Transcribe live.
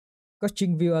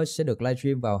Coaching viewer sẽ được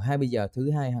livestream vào 20 giờ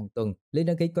thứ hai hàng tuần. Link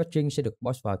đăng ký coaching sẽ được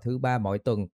post vào thứ ba mỗi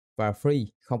tuần và free,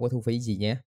 không có thu phí gì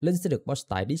nhé. Link sẽ được post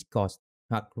tại Discord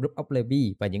hoặc group OcLeoP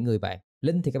và những người bạn.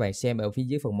 Link thì các bạn xem ở phía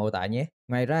dưới phần mô tả nhé.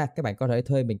 Ngoài ra các bạn có thể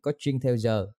thuê mình coaching theo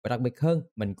giờ và đặc biệt hơn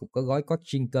mình cũng có gói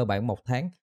coaching cơ bản 1 tháng.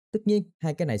 Tất nhiên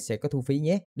hai cái này sẽ có thu phí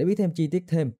nhé. Để biết thêm chi tiết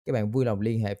thêm, các bạn vui lòng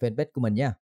liên hệ fanpage của mình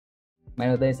nha. Bạn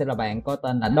đầu tiên sẽ là bạn có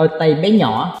tên là đôi tay bé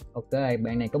nhỏ. Ok,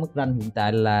 bạn này có mức rank hiện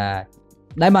tại là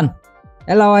Diamond.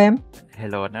 Hello em.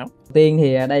 Hello anh. Đầu tiên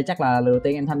thì đây chắc là lần đầu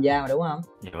tiên em tham gia mà đúng không?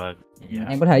 Dạ vâng. Dạ.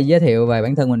 Em có thể giới thiệu về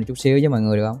bản thân mình một chút xíu với mọi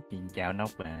người được không? Xin chào Nóc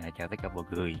và chào tất cả mọi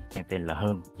người. Em tên là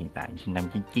Hơn, hiện tại sinh năm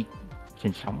 99,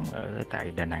 sinh sống ở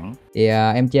tại Đà Nẵng. Thì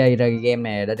em chơi game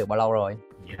này đã được bao lâu rồi?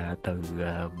 Dạ, từ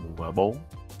mùa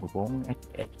 4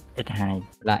 X2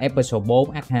 là episode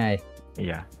 4 Act 2.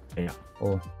 Dạ.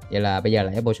 Ồ, vậy là bây giờ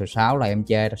là episode 6 là em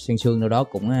chơi xương đâu đó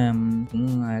cũng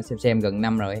xem gần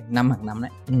năm rồi, năm hoặc năm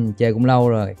đấy. Chơi cũng lâu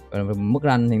rồi. Và mức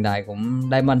rank hiện tại cũng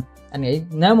Diamond. Anh nghĩ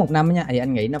nếu một năm nha thì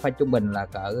anh nghĩ nó phải trung bình là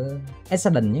cỡ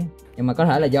Ascendant nhé. Nhưng mà có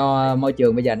thể là do môi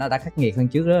trường bây giờ nó đã khắc nghiệt hơn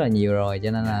trước rất là nhiều rồi,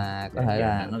 cho nên là có thể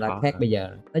là nó đã khác bây giờ.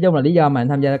 Nói chung là lý do mà anh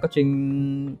tham gia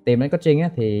coaching, tìm đến coaching á,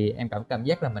 thì em cảm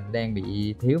giác là mình đang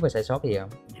bị thiếu và sai sót gì không?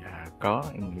 Dạ có,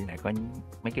 em nghĩ là có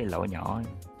mấy cái lỗi nhỏ.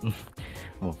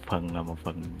 một phần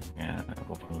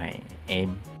này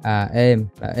em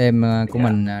em của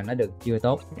mình nó được chưa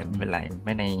tốt. Với lại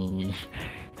mấy này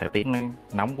thời tiết nó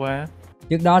nóng quá.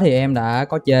 Trước đó thì em đã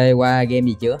có chơi qua game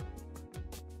gì chưa?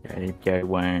 Dạ, em chơi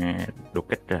qua đột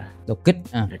kích rồi. Đột kích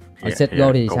à? Ở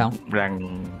CSGO thì sao?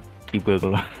 Răng kim cương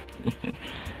luôn.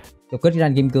 Đột kích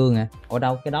răng kim cương à? Ở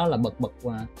đâu? Cái đó là bậc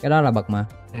mà. Cái đó là bậc mà.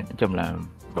 Nói chung là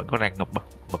vẫn có răng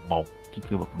bậc 1, chứ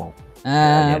chưa bậc 1.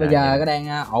 Bây giờ có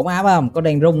đang ổn áp không? Có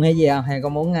đang rung hay gì không? Hay có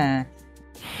muốn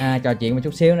trò chuyện một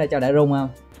chút xíu để cho đỡ rung không?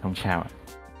 Không sao ạ.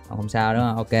 Không sao đúng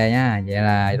không? Ok nhá. Vậy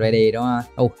là ready đúng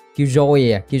không?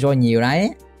 Killjoy nhiều đấy.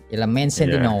 Vậy là main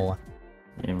Sentinel.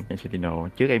 Em Sentinel.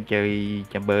 Trước em chơi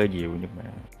Chamber nhiều nhưng mà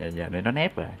giờ để nó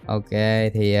nép rồi. Ok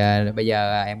thì bây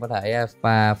giờ em có thể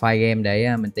file game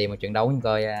để mình tìm một trận đấu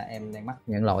coi em đang mắc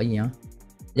những lỗi gì nhá.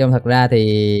 Nhưng thật ra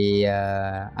thì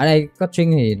ở đây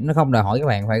coaching thì nó không đòi hỏi các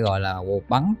bạn phải gọi là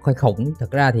bắn khoai khủng.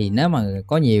 Thật ra thì nếu mà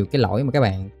có nhiều cái lỗi mà các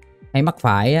bạn hay mắc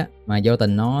phải á, mà vô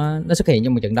tình nó xuất hiện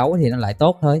trong một trận đấu thì nó lại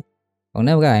tốt thôi. Còn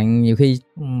nếu mà các bạn nhiều khi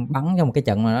bắn trong một cái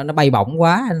trận mà nó bay bổng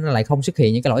quá, nó lại không xuất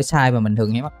hiện những cái lỗi sai mà mình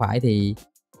thường hay mắc phải thì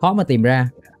khó mà tìm ra.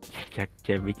 Chắc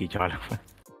chơi biết gì cho lắm.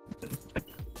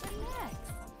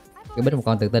 Cứ biết một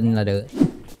con tự tin là được.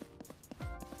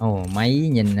 Máy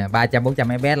nhìn 300-400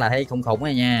 fps là thấy khủng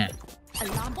rồi nha.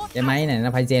 Cái máy này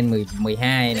nó phải gen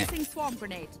 12 nè,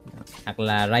 hoặc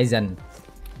là Ryzen.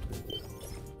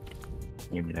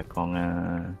 Như là con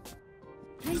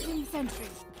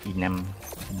i5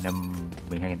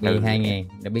 12.000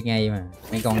 đã biết ngay mà.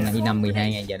 Mấy con i5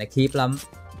 12.000 giờ nó khiếp lắm.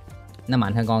 Nó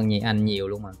mạnh hơn con anh nhiều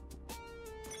luôn mà.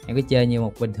 Em cứ chơi như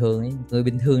một bình thường ấy. Người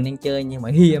bình thường đang chơi nhưng mà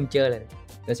khi em chơi là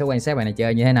tôi sẽ quan sát bạn này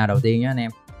chơi như thế nào đầu tiên nhé anh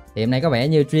em. Thì hôm nay có vẻ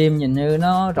như stream nhìn như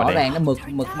nó rõ ràng, nó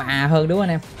mực mà hơn đúng không anh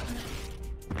em?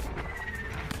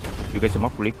 You get some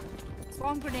clip.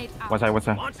 One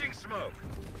side.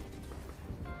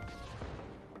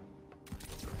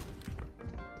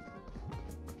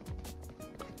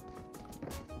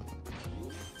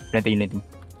 Planting.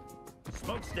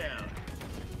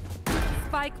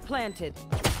 Spike planted.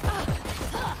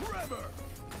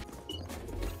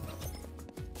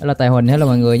 Hello Tài Huỳnh, hello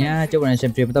mọi người nhá, chúc anh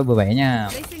xem stream tôi vui vẻ nha.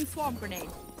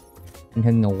 Anh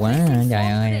Hưng ngủ quá, trời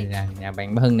ơi, nhà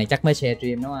bạn Hưng này chắc mới share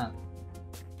stream đúng không?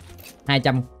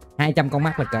 200 con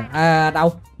mắt là cả,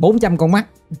 đâu 400 con mắt,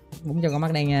 400 con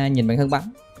mắt đang nhìn bạn Hưng bắn.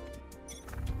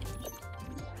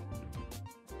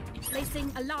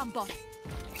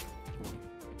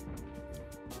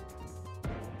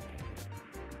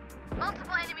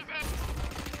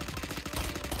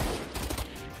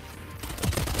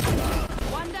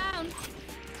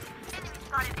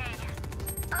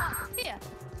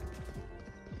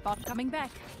 Bot coming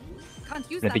back.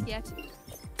 Can't use that yet.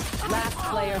 Last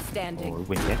player standing.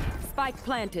 Spike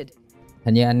planted.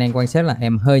 Hình như anh đang quan sát là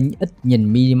em hơi ít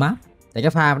nhìn minimap. Tại cái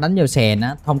pha đánh vô sèn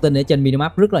á, thông tin ở trên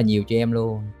minimap rất là nhiều cho em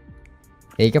luôn.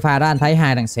 Thì cái pha đó anh thấy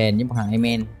 2 thằng sèn với 1 thằng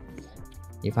amen.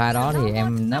 Thì pha đó thì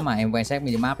em, nếu mà em quan sát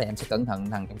minimap thì em sẽ cẩn thận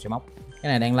thằng trong sẽ móc. Cái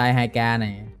này đang like 2k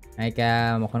này,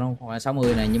 2k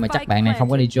 160 này, nhưng mà chắc bạn này không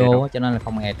có nitro cho nên là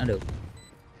không ẹt nó được.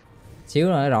 Xíu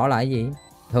nữa rõ lại cái gì.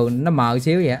 Thường nó mờ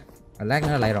xíu vậy á, rồi lát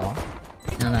nó lại rõ.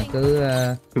 Nên là cứ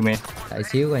tại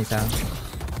xíu coi sao.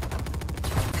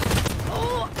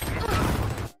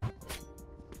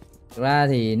 Thực ra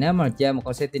thì nếu mà chơi một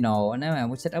con Sentinel, nếu mà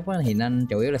muốn setup thì nên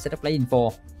chủ yếu là setup lấy info.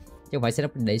 chứ không phải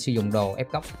setup để sử dụng đồ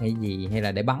ép góc hay gì hay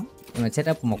là để bắn. Nhưng mà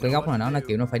setup một cái góc nào nó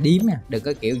kiểu nó phải điếm nha, đừng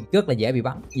có kiểu rất là dễ bị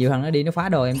bắn. Nhiều thằng nó đi nó phá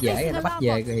đồ em dễ, nó bắt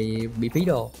về thì bị phí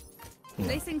đồ.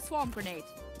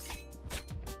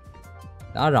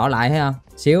 Đó, rõ lại thấy không?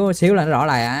 Xíu là nó rõ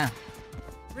lại à.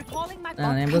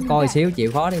 Em cứ coi xíu,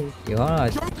 chịu khó đi, chịu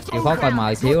khó coi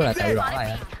mờ xíu là tự rõ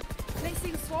lại.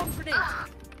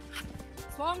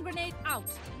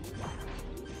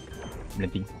 Lên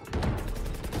tiếng.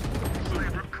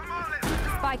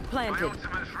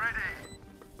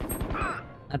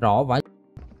 Nó rõ vãi,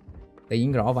 tự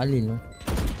nhiên rõ vãi liền luôn.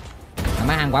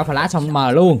 Má ăn quả flash xong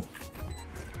mờ luôn.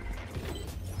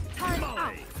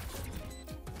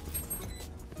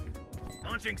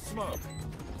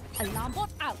 Alarm bot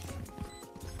out.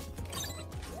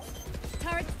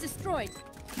 Turret destroyed.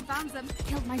 Found them.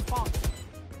 Killed my bot.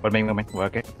 Bên mình vừa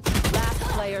cái.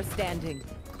 Last player standing.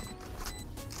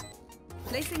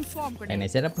 Placing swarm grenade. Cái này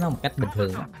setup nó một cách bình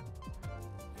thường.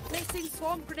 Placing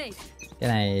swarm grenade. Cái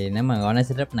này nếu mà gọi nó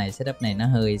setup này nó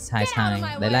hơi sai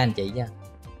để lấy anh chỉ cho.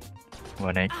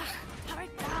 Vừa đây.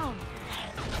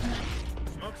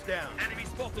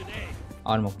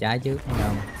 On một trái trước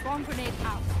không? Swarm grenade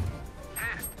out.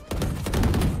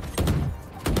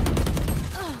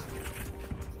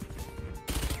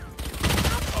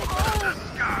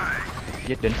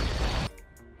 Giết đỉnh.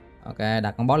 Ok,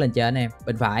 đặt con boss lên trên em,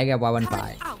 bên phải ra qua bên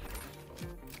phải.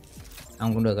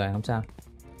 Ông cũng được rồi, không sao.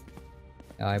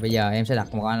 Rồi bây giờ em sẽ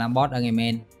đặt một con boss ở ngay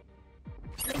main.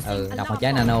 Đặt một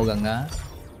trái nano gần đó.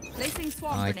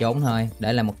 Rồi trốn thôi,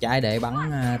 để lại một trái để bắn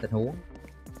tình huống.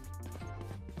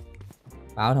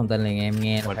 Báo thông tin liền em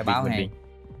nghe rồi phải báo ngay.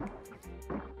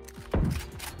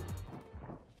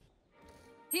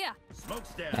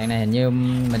 Đoạn này hình như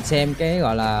mình xem cái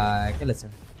gọi là cái lịch sử.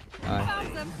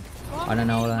 Rồi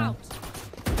nano lên.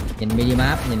 Nhìn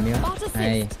minimap, nhìn minimap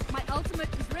hay.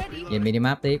 Nhìn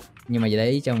minimap tiếp, nhưng mà để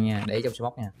ý trong nha, để ý trong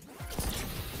spot nha.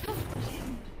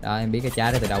 Đó em biết cái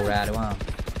trái đó từ đâu ra đúng không?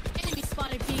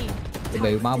 Chuẩn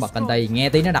bị máu bật anti, nghe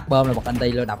tí nó đặt bơm là bật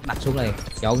anti luôn, đặt xuống liền.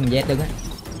 Chỗ con Z đứng á.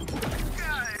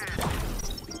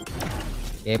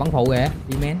 Kìa bắn phụ kìa,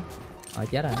 đi men. Rồi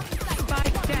chết rồi.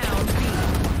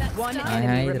 Rồi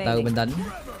hay, từ từ bình tĩnh.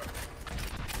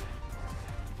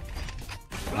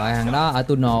 Rồi thằng đó ở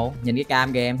tunnel, nhìn cái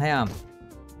cam kìa em thấy không?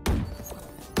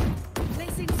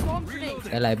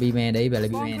 Để lại B-man, để ý về lại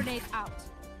B-man.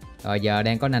 Rồi giờ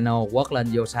đang có nano quất lên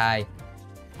vô side.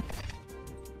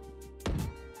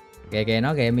 Kìa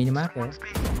nó kìa, minimap kìa.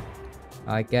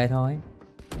 Rồi kê thôi.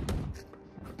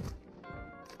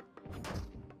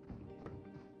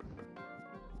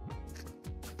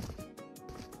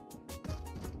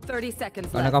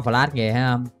 Nó có flash kìa thấy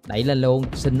không? Đẩy lên luôn,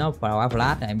 xin nó vào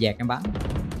flash rồi em dạt em bắn.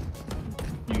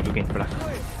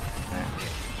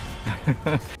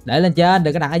 Để lên trên,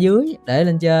 đừng có đặt ở dưới, để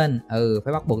lên trên.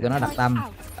 Phải bắt buộc tụi nó đặt tâm.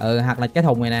 Hoặc là cái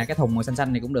thùng này nè, cái thùng màu xanh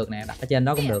xanh này cũng được nè, đặt ở trên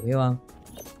đó cũng được, hiểu không?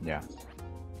 Dạ.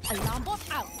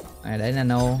 Để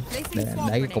nano, để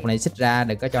cái cục này xích ra,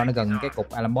 đừng có cho nó gần cái cục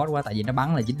alarm bot quá, tại vì nó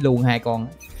bắn là dính luôn hai con.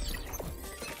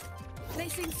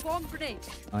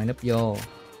 Rồi núp vô.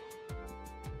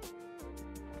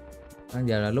 Bây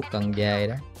giờ là lúc cần về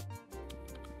đó.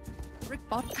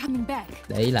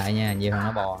 Để ý lại nha, nhiều thằng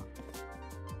nó bò.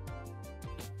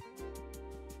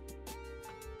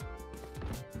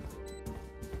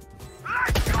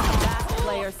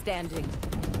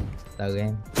 Từ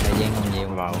em, thời gian còn nhiều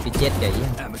vào cái chết kỹ.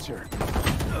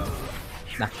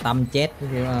 Đặt tâm chết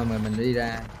mà mình đi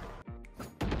ra.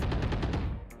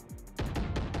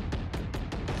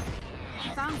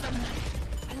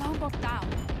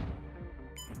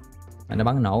 Mà nó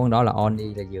bắn nổ đó là on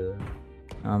đi là vừa.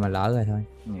 Mà lỡ rồi thôi.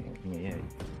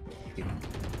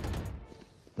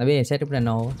 Nó biết em set up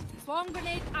nano.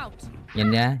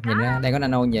 Nhìn ra, đây có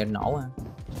nano giờ nổ à.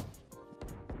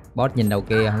 Boss nhìn đầu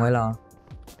kia không phải lo.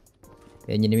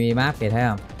 Thì nhìn minimap kìa thấy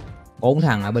không? 4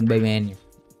 thằng ở bên B-man.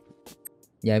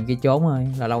 Giờ em kia trốn thôi,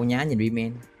 là lâu nhá nhìn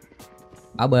B-man.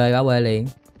 Bảo bê liền.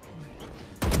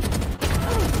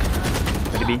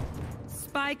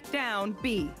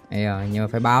 Ê rồi, nhưng mà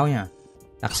phải báo nha.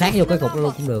 Đặt sát vô cái cục đó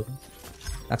luôn cũng được.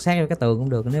 Đặt sát vô cái tường cũng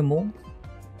được nếu muốn.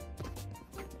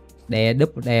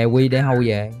 Đè quy để hâu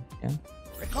về. Đó.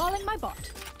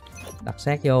 Đặt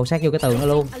sát vô cái tường đó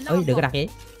luôn. Đừng có đặt vậy.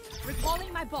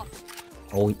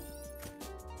 Ôi.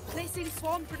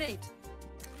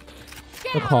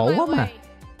 Nó khổ quá mà.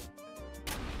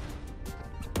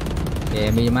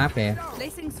 Kìa minimap kìa.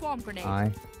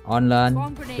 Rồi, on lên.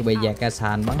 Chuẩn bị dạt ca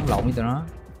sàn bắn lộn với tụi nó.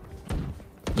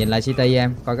 Nhìn lại city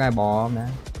em, coi có ai bò không đã.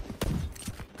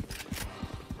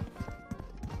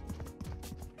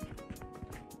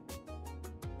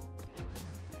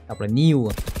 Đọc là new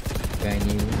à. Ok,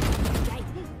 new.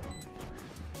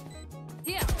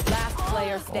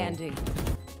 player standing.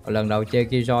 Lần đầu chơi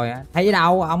Killjoy á, thấy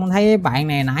đâu ông thấy bạn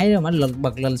này nãy rồi mà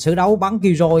bật lịch sử đấu bắn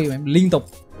Killjoy liên tục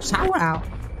 6 round,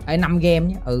 5 game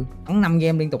nhé, bắn 5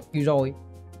 game liên tục Killjoy,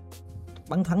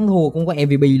 bắn thắng thua cũng có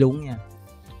MVP luôn nha.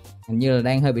 Hình như là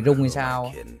đang hơi bị rung hay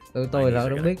sao, tôi là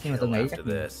không biết nhưng mà tôi nghĩ chắc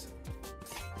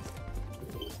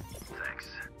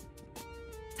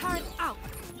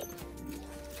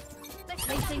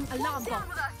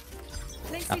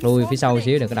đặt lui phía sau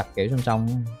xíu, đừng có đặt kiểu song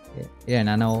song. Cái này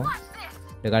nano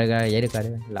được rồi, vậy được rồi,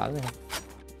 lỡ rồi.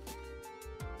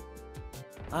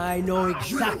 I know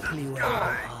exactly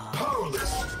where.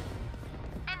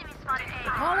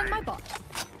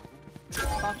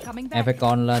 Em phải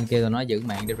con lên kêu tụi nó giữ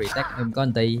mạng để retake, em có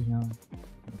anti không?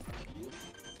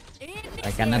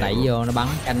 Tại canh nó đẩy vô nó bắn,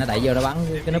 canh nó đẩy vô nó bắn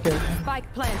cái núp luôn.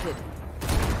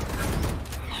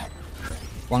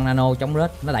 Quăng nano chống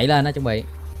rết, nó đẩy lên nó chuẩn bị.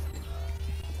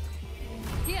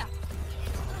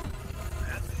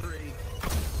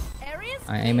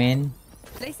 Amen.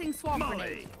 Placing swarm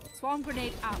grenade. Swarm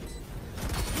grenade out.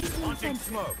 Launching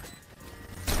smoke.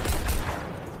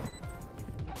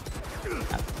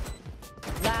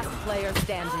 Last player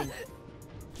standing.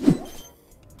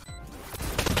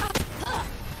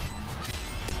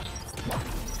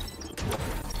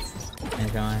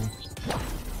 Rồi.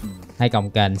 Hay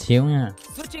còng kềnh xíu nha.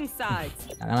 Switching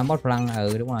sides. Đặt nó bot răng,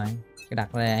 đúng rồi. Cái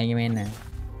đặt đây Amen nè.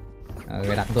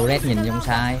 Rồi đặt turret nhìn trong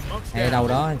sai hay đâu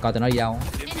đó coi tụi nó đi đâu,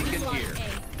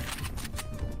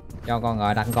 cho con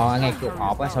gọi đặt con ở ngay cuộc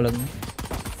họp á sau lưng.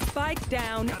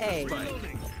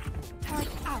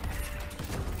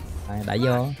 Rồi, đẩy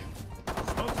vô.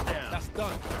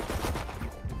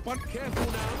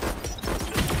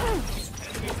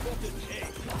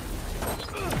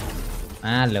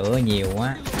 Lửa nhiều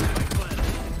quá.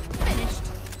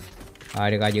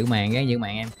 Rồi được rồi, giữ mạng cái, giữ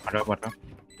mạng em.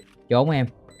 Trốn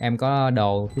em có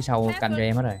đồ phía sau canh cho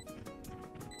em hết rồi.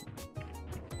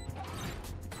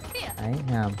 Đấy,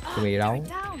 thấy không? Chuẩn bị đấu.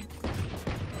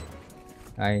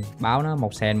 Rồi, báo nó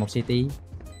một sàn, một city.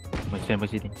 Một sàn, một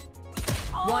city.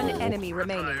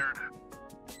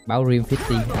 Báo Rim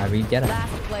 50, Rim chết rồi.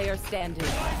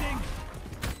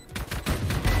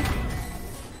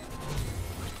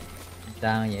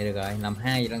 Sao vậy được rồi, làm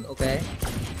 2 vậy là ok.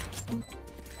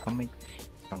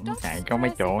 Có mấy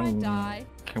chỗ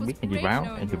không biết gì báo,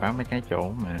 em dự báo mấy cái chỗ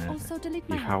mà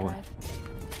bị khâu à.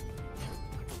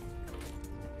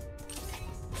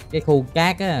 Cái khu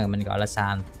cát á mình gọi là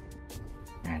sàn.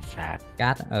 Sàn.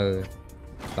 Cát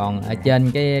Còn ở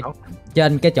trên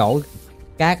cái chỗ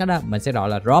cát đó, mình sẽ gọi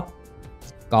là drop.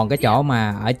 Còn cái chỗ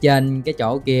mà ở trên cái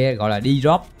chỗ kia gọi là đi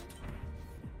drop.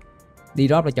 Đi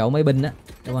drop là chỗ mấy binh á,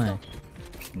 đúng rồi.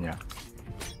 Dạ.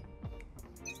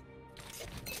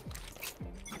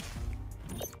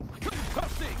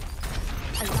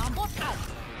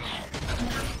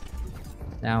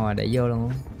 Sao mà để vô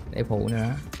luôn, để phụ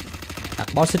nữa. Đặt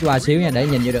boss xích qua xíu nha để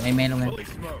nhìn vô được amen luôn nha.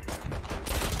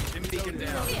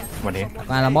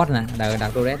 Qua là boss nè,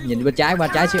 đặt turret nhìn bên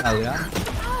trái xíu đó.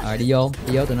 Rồi đi vô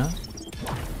tụi nó.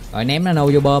 Rồi ném nano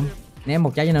vô bơm, ném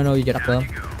một trái cho nano vô đặt bơm.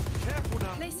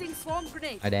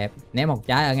 Rồi đẹp, ném một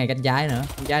trái ở ngay cánh trái nữa,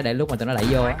 cánh trái để lúc mà tụi nó đẩy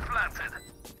vô á.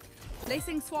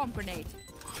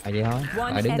 Rồi vậy thôi,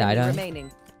 rồi đứng đợi thôi.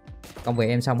 Công việc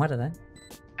em xong hết rồi đấy.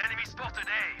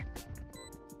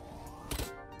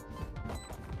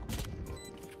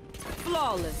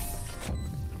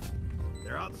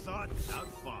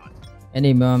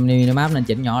 Enemy map nên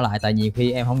chỉnh nhỏ lại, tại nhiều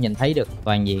khi em không nhìn thấy được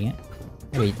toàn diện á,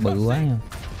 nó bị bự quá nha.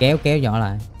 Kéo nhỏ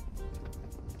lại,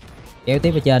 kéo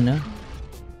tiếp ở trên nữa.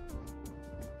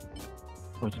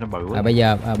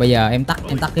 Bây giờ em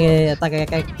tắt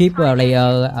cái keep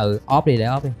layer off đi, để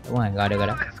off đi, đúng rồi, rồi được rồi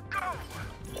đó.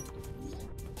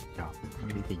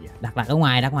 Đặt ở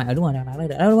ngoài, đúng rồi, đặt đây,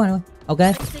 đúng rồi, ok.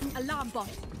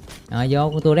 Rồi vô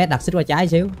con turret đặt xích qua trái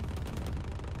xíu,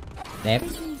 đẹp.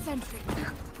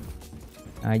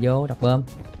 Rồi vô đặt bơm,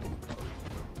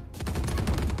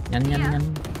 nhanh.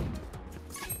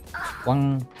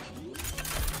 Quăng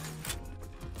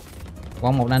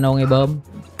một nano ngay bơm.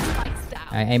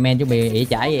 Amen chuẩn bị ỉa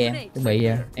chải vậy em, chuẩn bị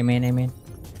amen.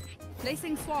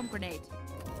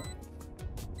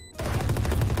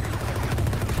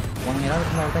 Quăng ngay đó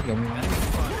cũng đâu tác dụng.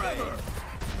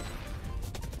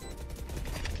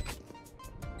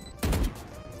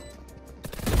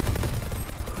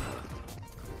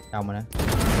 Xong rồi đó.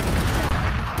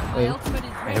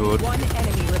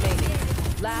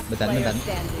 Bình tĩnh.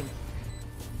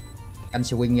 Anh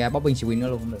swing ra, bobbing swing nó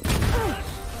luôn cũng được.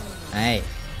 Này.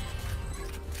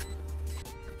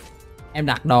 Em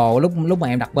đặt đồ lúc mà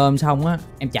em đặt bơm xong á,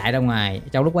 em chạy ra ngoài,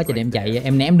 trong lúc quá trình em chạy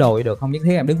em ném đồ được, không nhất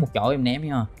thiết em đứng một chỗ em ném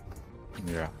nha.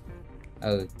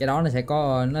 Cái đó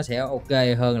nó sẽ ok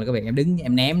hơn là cái việc em đứng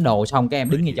em ném đồ xong cái em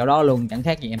đứng ngay chỗ đó luôn, chẳng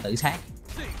khác gì em tự sát.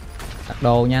 Đặt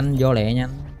đồ nhanh, vô lẹ nhanh.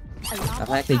 Đặt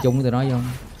phát đi chung tụi nó vô.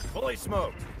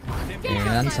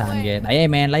 Đánh sàn về, đẩy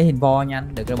em lấy info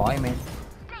nhanh, đừng có bỏ em.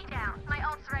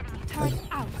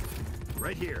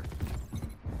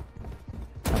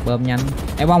 Đặt bơm nhanh.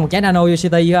 Em quăng một trái nano vô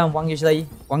city không? Quăng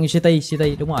vô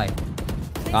city, đúng rồi.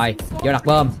 Rồi, vô đặt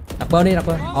bơm đi, đặt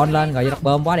bơm. On lên rồi vô đặt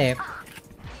bơm, quá đẹp.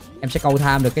 Em sẽ câu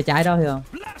tham được cái trái đó thấy không?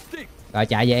 Rồi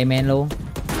chạy về em luôn.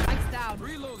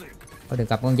 Thôi đừng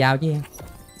cặp con dao chứ em.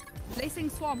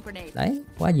 Đấy,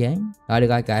 quá dễ. Rồi được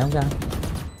rồi, kệ không sao.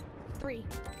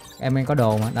 Em có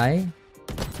đồ mà, đấy.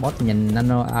 Bot nhìn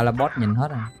nano, là bot nhìn hết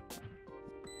rồi.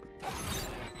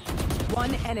 One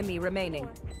enemy remaining.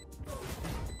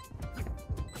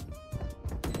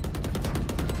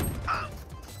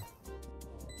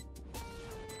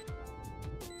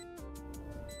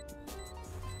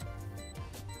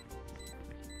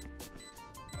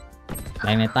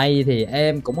 Đàn này tay thì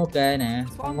em cũng ok nè,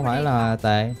 không có phải là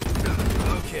tệ.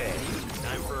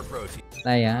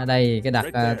 Đây đây cái đặt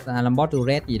Alambot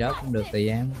Turret gì đó cũng được tùy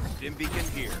em.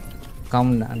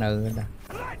 Không đã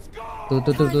tôi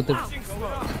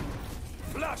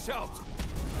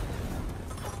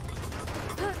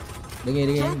đứng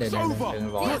yên đừng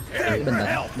vội, bình tĩnh.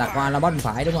 Đặt qua Alambot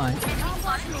phải, đúng rồi.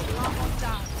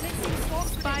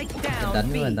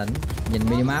 Bình tĩnh, nhìn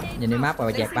minimap và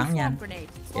dạt bắn nhanh.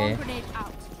 Kìa.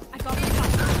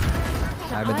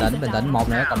 Rồi bình tĩnh, một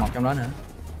nữa, còn một trong đó nữa.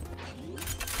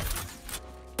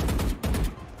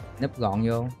 Núp gọn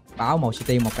vô, báo một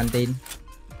city một canteen.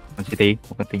 Một city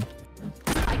một canteen.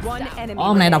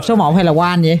 Hôm nay đọc số 1 hay là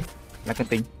Quan vậy? Là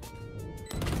canteen.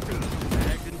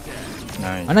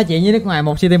 Ở nói chuyện với nước ngoài,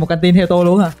 một city một canteen theo tôi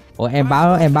luôn hả? Ủa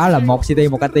em báo là một city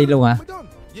một canteen luôn hả?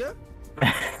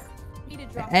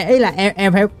 Ý là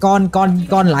em phải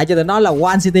con lại cho tụi nó là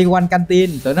one city one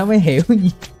canteen, tụi nó mới hiểu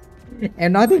gì.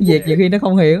 Em nói tiếng Việt nhiều khi nó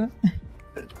không hiểu.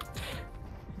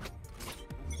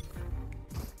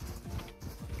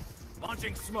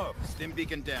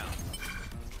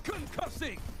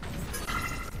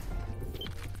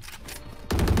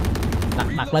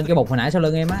 Đặt lên cái bục hồi nãy sau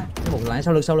lưng em á, cái bục hồi nãy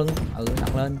sau lưng.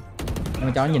 Đặt lên. Nhưng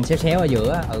mà cho nó nhìn xéo ở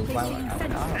giữa. Qua đó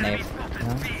là đẹp.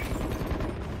 Đó.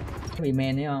 Bị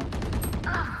men thấy không?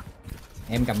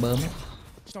 Em cầm bơm á.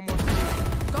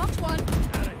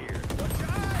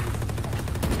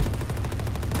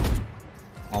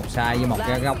 Một sai với một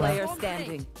cái góc đó.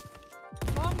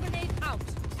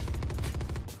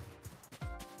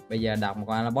 Bây giờ đặt một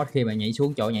con Alambot khi mà nhảy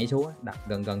xuống á, đặt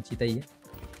gần city á.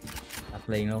 Đặt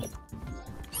liền luôn.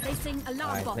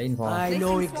 Rồi, lấy info.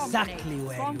 Rồi,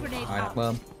 đặt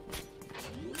bơm.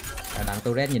 Rồi, đặt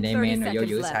turret nhìn em men rồi vô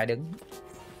giữa sai đứng.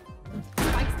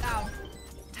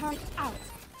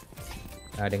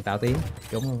 Rồi đừng tạo tiếng,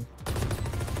 trốn luôn.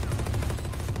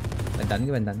 Bình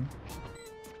tĩnh.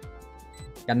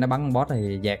 Canh nó bắn boss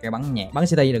thì dạt cái bắn nhẹ, bắn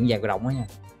city đừng dạt rộng đó nha.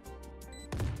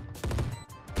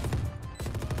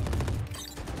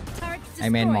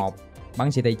 Amen 1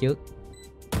 bắn city trước.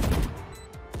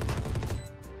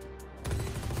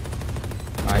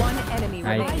 Rồi,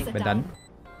 hay, bình tĩnh.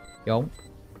 Trốn.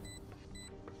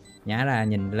 Nhả ra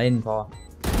nhìn lên info.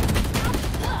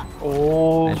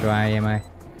 Nice try em ơi.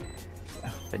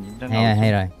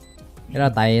 Hay rồi. Cái đó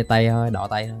tay thôi, đọ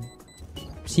tay thôi.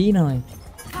 Xí thôi.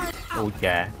 Ôi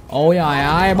chà. Ôi trời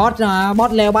ơi,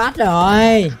 boss leo bát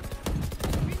rồi.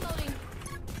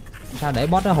 Sao để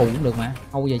boss nó hù cũng được mà.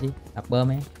 Hâu vậy chứ. Đặt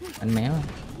bơm ấy. Mạnh mẽ thôi.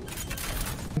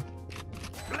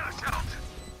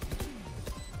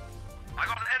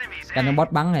 Canh nó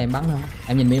boss bắn này em bắn không?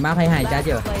 Em nhìn minimap thấy 2 trái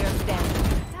chưa?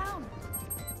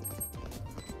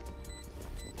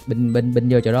 Binh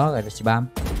vô chỗ đó rồi spam.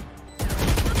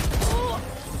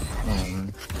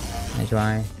 Nice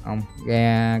try. Không,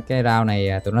 cái round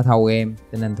này tụi nó thâu em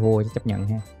cho nên thua, chấp nhận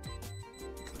ha.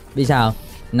 Biết sao?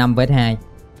 5-2.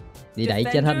 Đi đẩy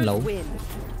chết hết lũ.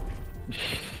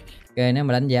 Ok, nếu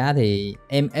mà đánh giá thì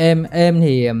em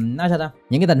thì nói sao ta?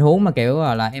 Những cái tình huống mà kiểu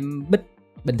là em bích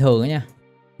bình thường á nha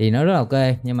thì nó rất là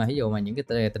ok, nhưng mà ví dụ mà những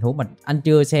cái tình huống mà anh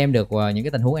chưa xem được những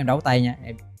cái tình huống em đấu tay nha,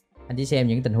 anh chỉ xem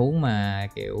những cái tình huống mà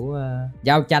kiểu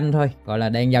giao tranh thôi, gọi là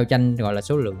đang giao tranh, gọi là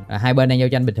số lượng hai bên đang giao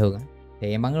tranh bình thường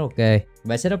thì em bắn rất ok.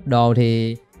 Về setup đồ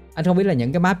thì anh không biết là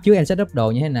những cái map trước em setup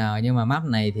đồ như thế nào, nhưng mà map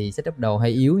này thì setup đồ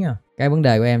hơi yếu nha. Cái vấn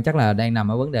đề của em chắc là đang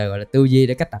nằm ở vấn đề gọi là tư duy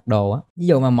để cách đặt đồ á. Ví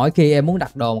dụ mà mỗi khi em muốn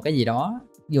đặt đồ một cái gì đó,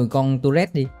 ví dụ con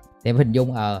turret đi, thì em hình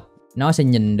dung nó sẽ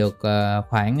nhìn được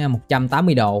khoảng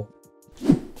 180 độ,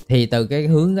 thì từ cái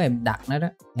hướng em đặt nó đó,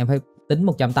 em phải tính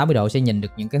 180 độ sẽ nhìn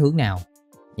được những cái hướng nào,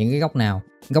 những cái góc nào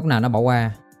nó bỏ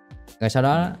qua, rồi sau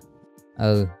đó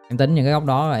Em tính những cái góc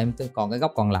đó, em còn cái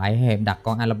góc còn lại em đặt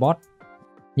con Alabot.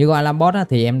 Như con Alabot á,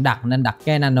 thì em nên đặt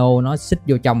cái nano nó xích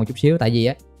vô trong một chút xíu, tại vì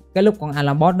á cái lúc con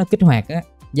Alabot nó kích hoạt á,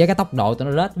 với cái tốc độ tụi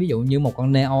nó rớt, ví dụ như một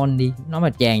con Neon đi, nó mà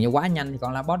tràn vô quá nhanh thì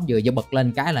con Alabot vừa bật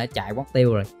lên cái là chạy quát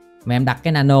tiêu rồi. Mà em đặt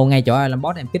cái nano ngay chỗ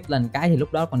Alabot, em kích lên cái thì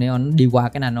lúc đó con Neon nó đi qua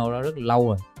cái nano đó rất là lâu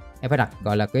rồi. Em phải đặt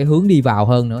gọi là cái hướng đi vào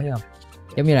hơn nữa, thấy không?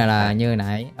 Giống như là như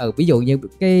nãy ví dụ như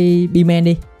cái B-man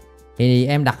đi, thì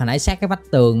em đặt hồi nãy sát cái vách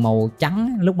tường màu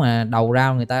trắng lúc mà đầu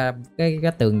rao người ta cái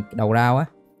tường đầu rao á,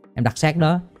 em đặt sát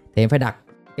đó thì em phải đặt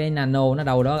cái nano nó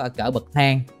đâu đó ở cỡ bậc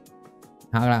thang,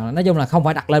 hoặc là nói chung là không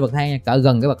phải đặt lên bậc thang, cỡ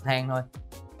gần cái bậc thang thôi.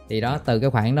 Thì đó, từ cái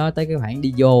khoảng đó tới cái khoảng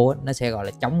đi vô á, nó sẽ gọi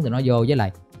là chống tụi nó vô, với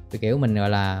lại kiểu mình gọi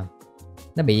là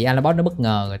nó bị Alabot nó bất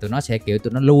ngờ rồi tụi nó sẽ kiểu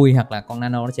tụi nó lui, hoặc là con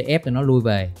nano nó sẽ ép tụi nó lui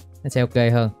về, nó sẽ ok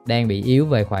hơn. Đang bị yếu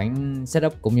về khoảng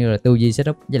setup cũng như là tư duy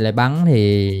setup. Với lại bắn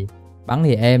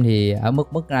thì em thì ở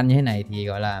mức rank như thế này thì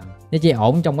gọi là nó chỉ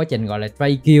ổn trong quá trình gọi là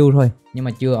trade kill thôi, nhưng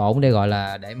mà chưa ổn để gọi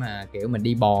là để mà kiểu mình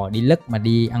đi bò đi lứt mà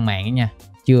đi ăn mạng ấy nha,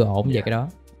 chưa ổn về cái đó.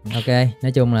 Ok,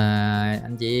 nói chung là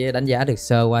anh chỉ đánh giá được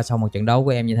sơ qua sau một trận đấu của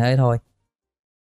em như thế thôi.